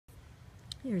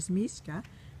Here's Mishka,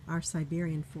 our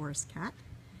Siberian Forest cat.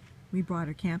 We brought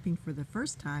her camping for the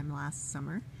first time last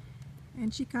summer,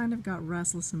 and she kind of got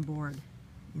restless and bored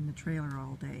in the trailer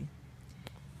all day,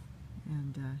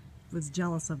 and was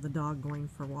jealous of the dog going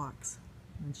for walks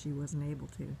when she wasn't able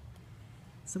to.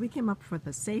 So we came up with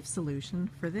a safe solution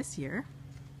for this year.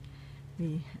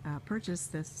 We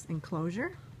purchased this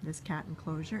enclosure, this cat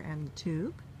enclosure and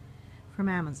tube from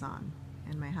Amazon,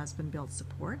 and my husband built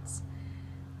supports.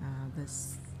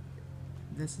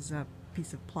 This is a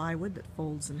piece of plywood that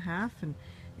folds in half, and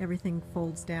everything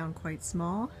folds down quite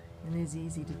small and is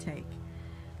easy to take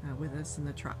with us in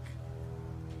the truck.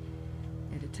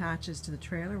 It attaches to the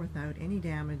trailer without any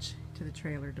damage to the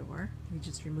trailer door. We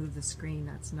just remove the screen.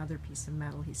 That's another piece of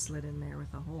metal he slid in there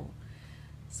with a hole,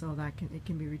 so that it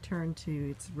can be returned to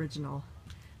its original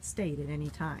state at any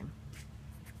time.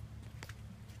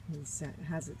 He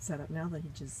has it set up now that he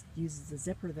just uses the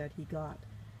zipper that he got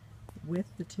with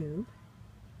the tube,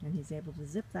 and he's able to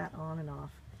zip that on and off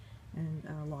and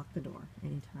lock the door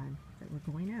anytime that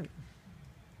we're going out.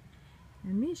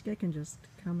 And Mishka can just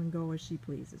come and go as she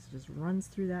pleases, just runs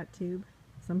through that tube.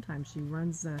 Sometimes she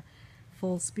runs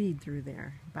full speed through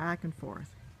there, back and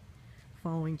forth,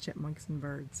 following chipmunks and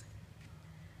birds.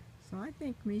 So I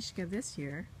think Mishka this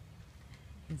year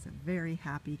is a very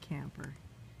happy camper.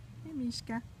 Hey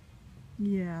Mishka.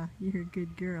 Yeah, you're a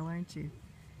good girl, aren't you?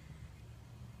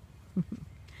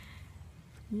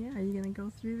 Yeah, are you gonna go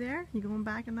through there? You going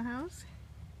back in the house?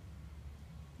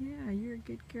 Yeah, you're a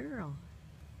good girl.